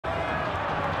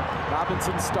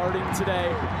Robinson starting today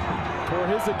for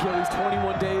his Achilles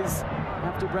 21 days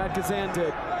after Brad Kazan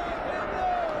did.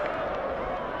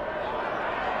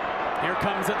 Here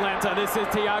comes Atlanta. This is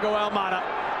Thiago Almada.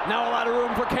 Now a lot of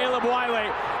room for Caleb Wiley.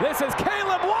 This is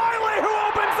Caleb Wiley who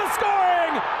opens the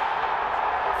scoring!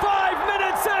 5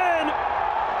 minutes in,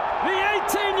 the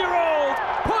 18-year-old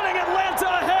putting Atlanta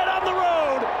ahead on the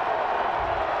road.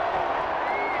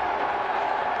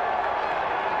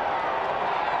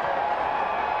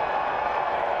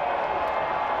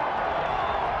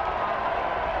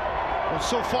 Well,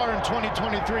 so far in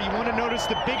 2023, you want to notice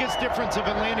the biggest difference of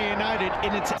Atlanta United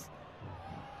in its...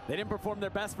 They didn't perform their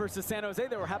best versus San Jose.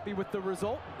 They were happy with the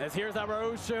result. As here's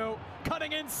Araújo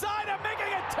cutting inside and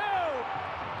making it 2.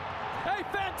 A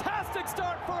fantastic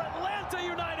start for Atlanta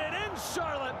United in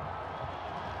Charlotte.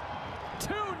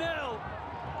 2-0,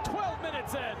 12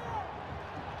 minutes in.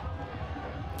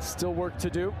 Still work to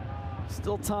do.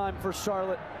 Still time for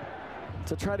Charlotte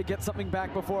to try to get something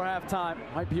back before halftime.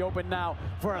 Might be open now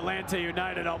for Atlanta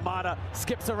United. Almada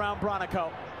skips around Bronico.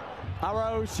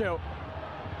 Araújo.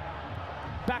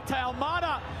 Back to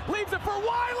Almada, leaves it for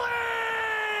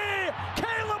Wiley!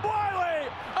 Caleb Wiley,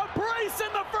 a brace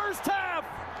in the first half.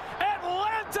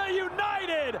 Atlanta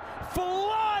United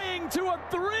flying to a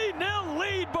 3-0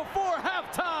 lead before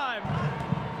halftime.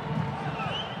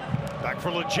 Back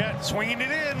for Leggett, swinging it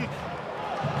in.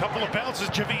 A couple of bounces,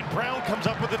 Javine Brown comes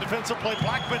up with the defensive play.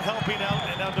 Blackman helping out,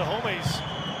 and now DeHomes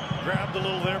grabbed a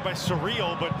little there by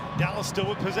Surreal, but Dallas still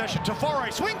with possession.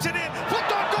 Tafari swings it in,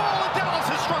 flipped on goal, and Dallas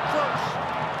has struck first.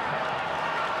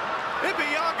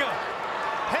 Ibiaga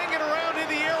hanging around in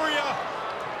the area,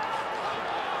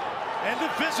 and the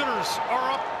visitors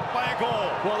are up by a goal.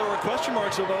 Well, there were question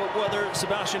marks about whether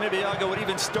Sebastian Ibiaga would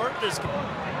even start this game.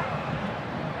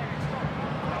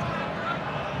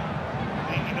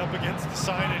 Hanging up against the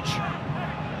signage.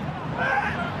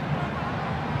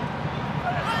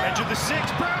 Edge of the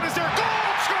 6, Brown is there,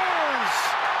 goal, scores!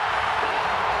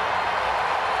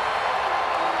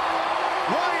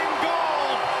 Ryan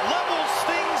Gauld levels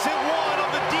things at 1 on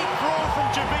the deep throw from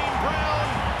Javine Brown.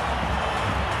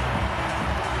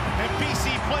 And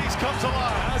BC Place comes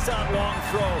alive. Has that long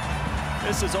throw.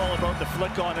 This is all about the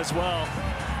flick on as well,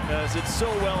 as it's so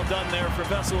well done there for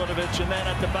Veselinovic. And then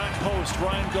at the back post,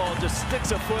 Ryan Gauld just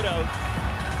sticks a foot out.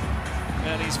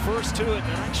 And he's first to it,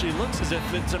 and it actually looks as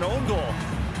if it's an own goal.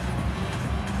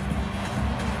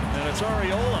 And it's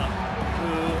Ariola,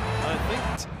 who I think...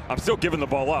 I'm still giving the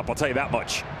ball up, I'll tell you that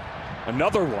much.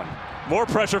 Another one. More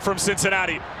pressure from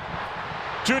Cincinnati.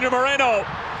 Junior Moreno.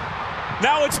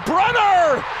 Now it's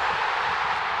Brenner!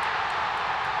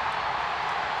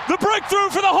 The breakthrough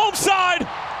for the home side.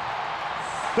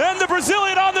 And the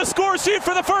Brazilian on the score sheet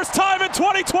for the first time in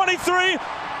 2023.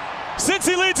 Since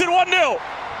he leads it 1-0.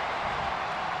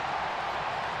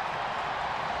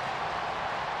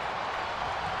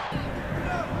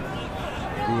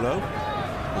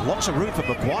 Lots of room for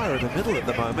Maguire in the middle at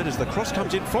the moment as the cross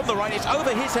comes in from the right. It's over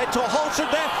his head to Holson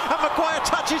there, and Maguire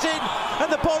touches in,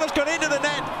 and the ball has gone into the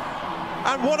net.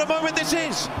 And what a moment this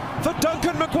is for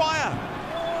Duncan Maguire.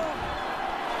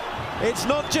 It's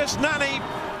not just Nani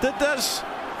that does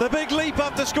the big leap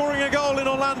after scoring a goal in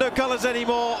Orlando colours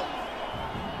anymore.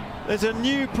 There's a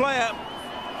new player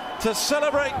to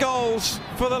celebrate goals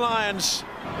for the Lions.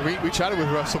 We chatted with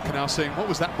Russell Canal saying, what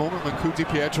was that moment when Coupe de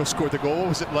Pietro scored the goal? What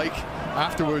was it like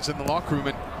afterwards in the locker room?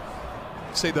 And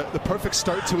say the perfect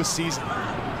start to a season.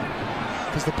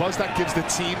 Because the buzz that gives the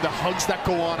team, the hugs that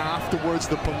go on afterwards,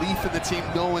 the belief in the team,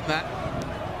 knowing that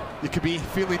you could be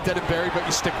feeling dead and buried, but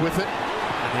you stick with it.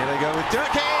 And here they go with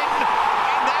Durkin!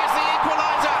 And there's the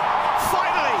equaliser!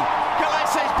 Finally,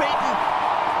 Galaxy's beaten.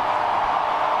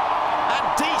 And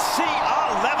DC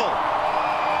are level.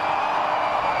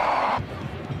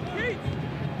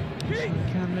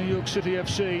 Can New York City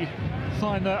FC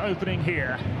find their opening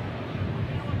here?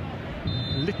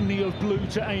 Litany of blue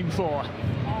to aim for.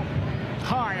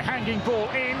 High hanging ball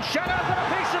in. Shadow got a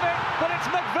piece of it, but it's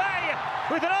McVeigh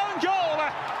with an own goal.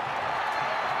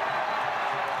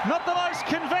 Not the most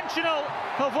conventional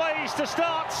of ways to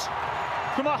start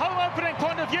from a home opening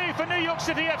point of view for New York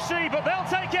City FC, but they'll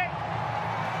take it.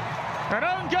 An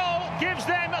own goal gives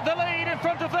them the lead in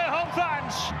front of their home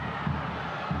fans.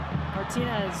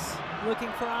 Martinez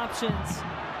looking for options.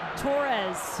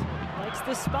 Torres likes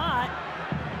the spot.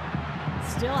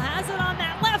 Still has it on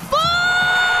that left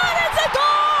foot! It's a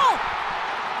goal!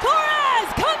 Torres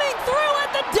coming through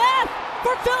at the death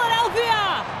for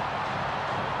Philadelphia!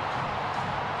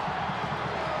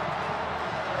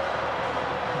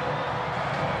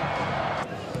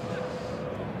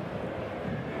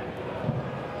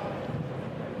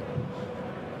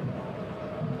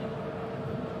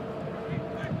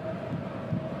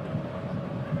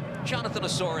 Jonathan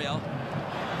Osorio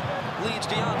leads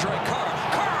DeAndre Kerr.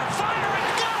 Kerr firing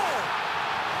goal!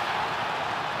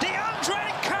 DeAndre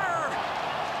Kerr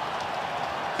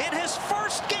in his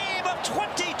first game of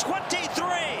 2023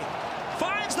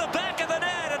 finds the back of the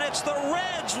net, and it's the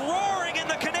Reds roaring in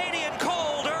the Canadian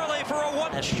cold early for a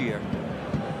one last year.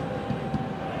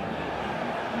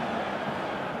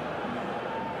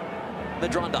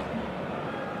 Medranda.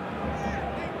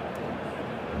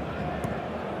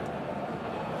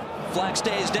 Flag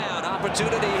stays down.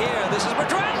 Opportunity here. This is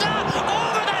Medranda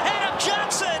over the head of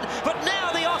Johnson, but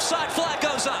now the offside flag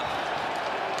goes up.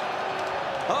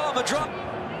 Oh, Medranda.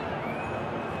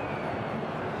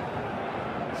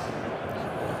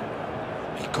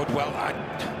 He could well.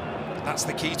 That's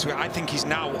the key to it. I think he's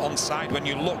now onside when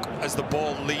you look as the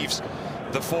ball leaves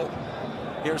the foot.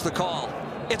 Here's the call.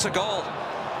 It's a goal.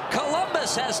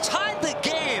 Columbus has tied the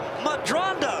game.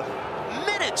 Medranda,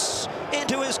 minutes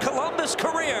into his Columbus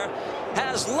career,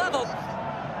 has leveled.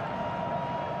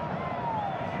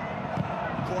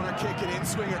 Corner kick and in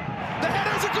swinger. The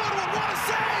header's a good one. What a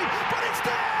save! But it's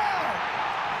there!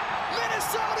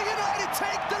 Minnesota United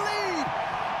take the lead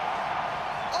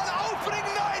on opening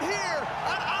night here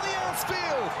at Allianz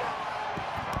Field.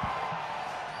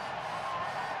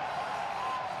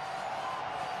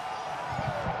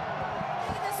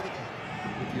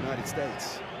 With the United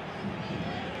States.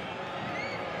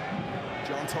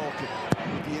 John Tolkien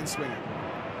with the in-swinger.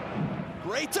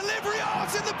 Great delivery. Oh,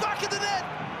 it's in the back of the net.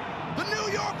 The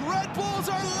New York Red Bulls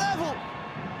are level.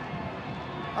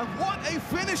 And what a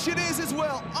finish it is as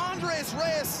well. Andres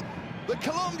Reyes, the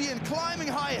Colombian, climbing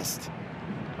highest.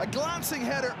 A glancing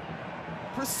header,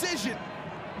 precision.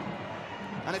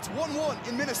 And it's 1-1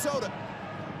 in Minnesota.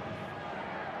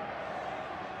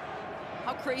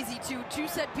 How crazy, too. Two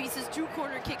set pieces, two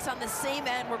corner kicks on the same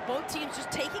end, where both teams just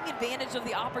taking advantage of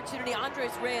the opportunity.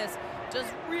 Andres Reyes does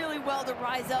really well to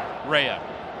rise up. Reyes.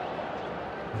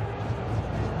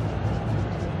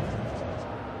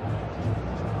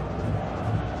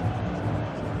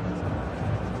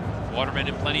 Waterman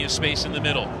in plenty of space in the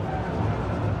middle.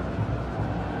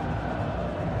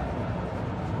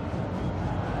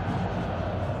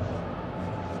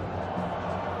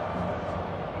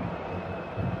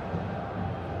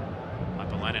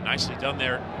 Nicely done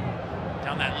there,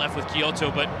 down that left with Kyoto,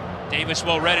 but Davis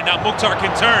well read, and now Mukhtar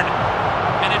can turn.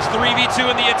 And it's 3v2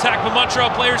 in the attack, but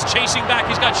Montreal players chasing back.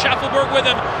 He's got Schaffelberg with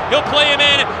him. He'll play him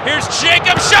in. Here's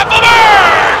Jacob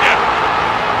Schaffelberg!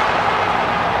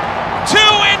 2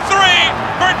 in 3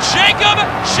 for Jacob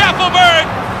Schaffelberg,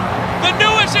 the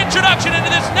newest introduction into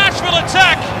this Nashville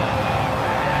attack.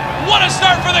 What a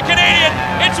start for the Canadian.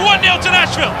 It's 1-0 to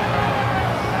Nashville.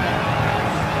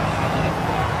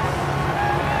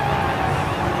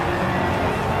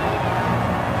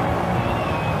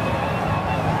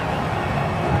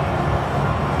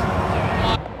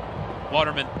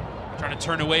 Waterman trying to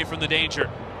turn away from the danger.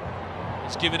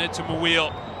 He's giving it to Mouille.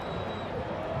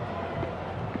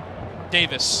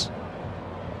 Davis.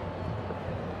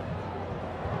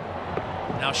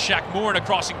 Now Shaq Moore in a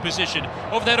crossing position.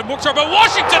 Over the head of Mukhtar, but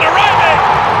Washington arriving!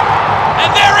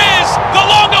 And there is the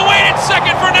long-awaited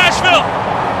second for Nashville.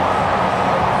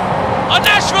 A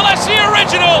Nashville SC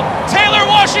original, Taylor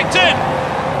Washington.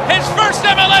 His first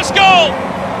MLS goal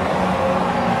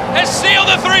has sealed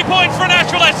the 3 points for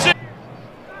Nashville SC.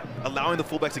 Allowing the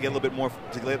fullbacks to get a little bit more,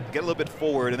 to get a little bit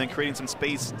forward, and then creating some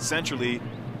space centrally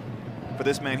for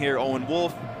this man here, Owen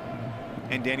Wolff,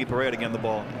 and Danny Pereira to get the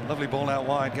ball. Lovely ball out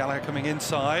wide. Gallagher coming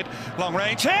inside, long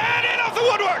range, and in off the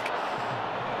woodwork.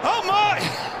 Oh my!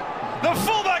 The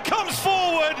fullback comes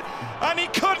forward, and he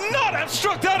could not have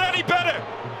struck that any better.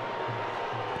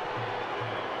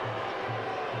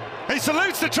 He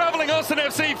salutes the travelling Austin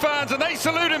FC fans, and they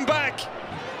salute him back.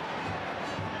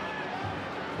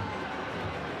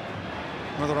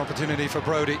 Another opportunity for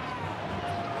Brody.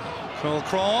 Cruel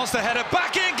cross, the header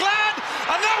back in, Glad,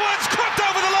 and that one's crooked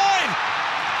over the line.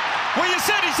 Well, you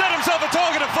said he set himself a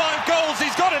target of 5 goals.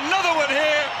 He's got another one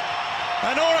here.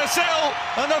 And RSL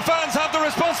and the fans have the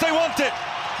response they wanted.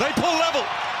 They pull level.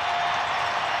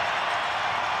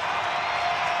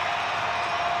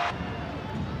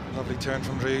 Lovely turn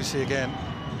from Driussi again.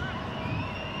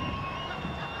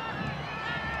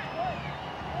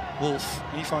 Wolff,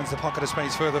 he finds the pocket of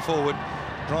space further forward.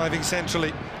 Driving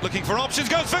centrally, looking for options,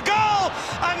 goes for goal!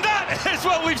 And that is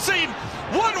what we've seen.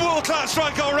 One world-class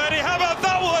strike already. How about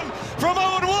that one from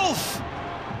Owen Wolff?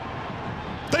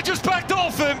 They just backed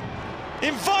off him,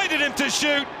 invited him to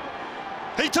shoot.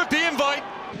 He took the invite.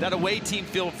 That away team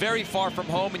feel very far from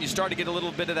home, and you start to get a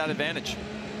little bit of that advantage.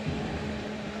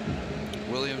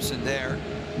 Williamson there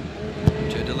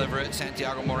to deliver. deliver it.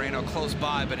 Santiago Moreno close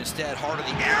by, but instead heart of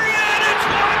the area, and it's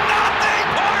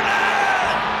 1-0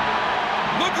 Portland!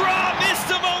 McGraw missed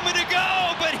a moment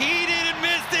ago, but he didn't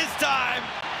miss this time.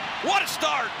 What a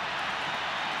start!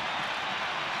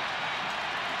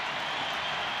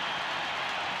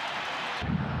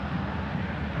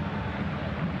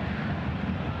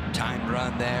 Timed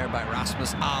run there by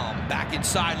Rasmus Alm. Back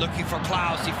inside looking for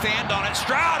Klaus. He fanned on it.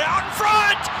 Stroud out in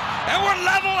front! And we're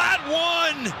level at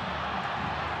 1!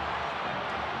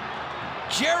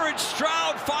 Jared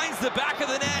Stroud finds the back of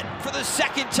the net for the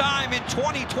second time in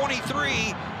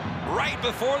 2023, right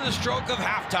before the stroke of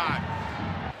halftime.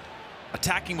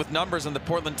 Attacking with numbers on the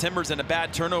Portland Timbers and a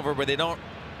bad turnover where they don't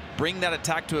bring that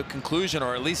attack to a conclusion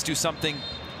or at least do something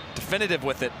definitive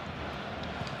with it.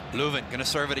 Leuven gonna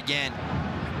serve it again.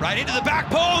 Right into the back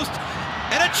post,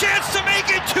 and a chance to make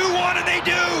it 2-1, and they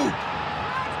do!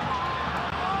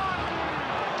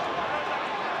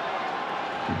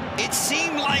 It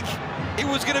seemed like it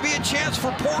was gonna be a chance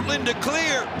for Portland to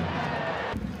clear.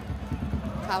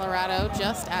 Colorado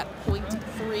just at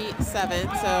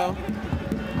 .37, so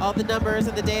all the numbers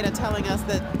and the data telling us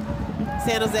that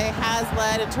San Jose has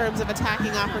led in terms of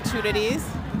attacking opportunities.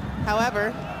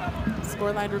 However,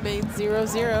 scoreline remains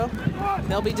 0-0.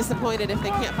 They'll be disappointed if they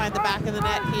can't find the back of the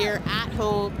net here at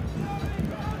home.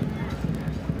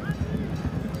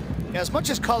 Yeah, as much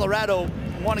as Colorado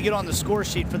want to get on the score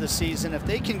sheet for the season, if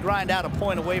they can grind out a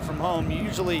point away from home, you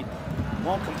usually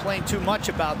won't complain too much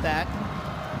about that.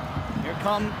 Here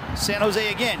come San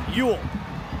Jose again. Ewell.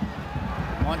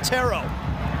 Montero.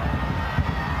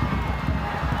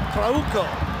 Trauco.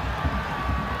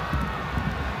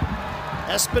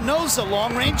 Espinoza,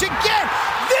 long range again.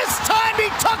 This time he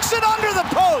tucks it under the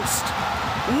post.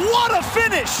 What a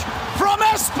finish from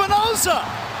Espinoza.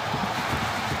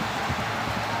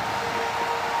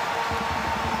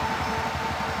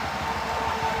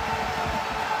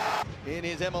 In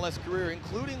his MLS career,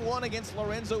 including one against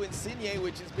Lorenzo Insigne,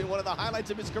 which has been one of the highlights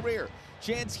of his career.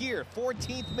 Chance here,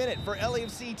 14th minute for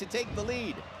LAFC to take the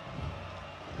lead.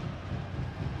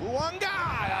 Bouanga,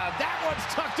 that one's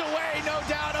tucked away, no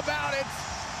doubt about it.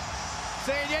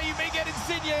 Saying, yeah, you may get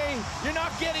Insigne, you're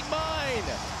not getting mine.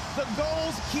 The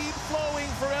goals keep flowing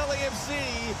for LAFC.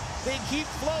 They keep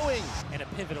flowing. And a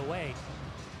pivot away.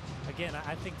 Again,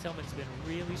 I think Tillman's been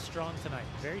really strong tonight.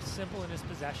 Very simple in his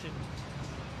possession.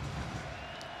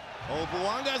 Oh,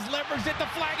 Bouanga's leveraged it. The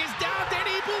flag is down.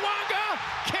 Denny Bouanga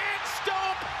can't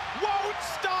stop, won't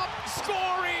stop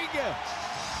scoring.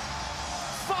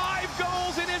 5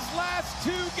 goals in his last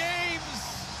 2 games.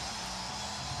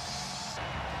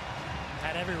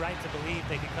 Had every right to believe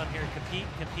they could come here and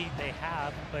compete. They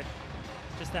have, but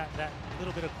just that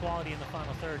little bit of quality in the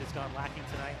final third has gone lacking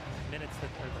tonight. Minutes or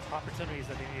the opportunities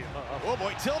that they needed. Oh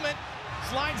boy, Tillman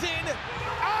slides in.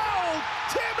 Oh,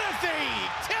 Timothy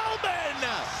Tillman!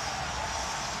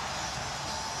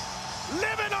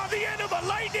 Living on the end of a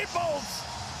lightning bolt.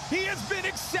 He has been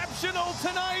exceptional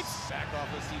tonight. Back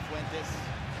off with Cifuentes.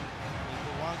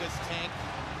 Bouanga's tank.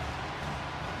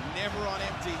 Never on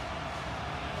empty.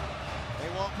 They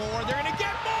want more. They're going to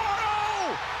get more.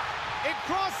 Oh! It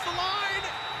crossed the line.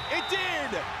 It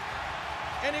did.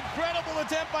 An incredible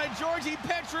attempt by Georgi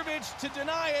Petrovic to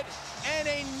deny it. And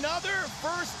another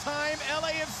first-time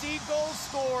LAFC goal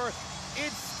score.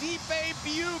 It's Stipe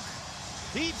Biuk.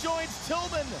 He joins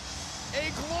Tillman. A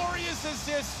glorious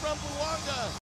assist from Bouanga.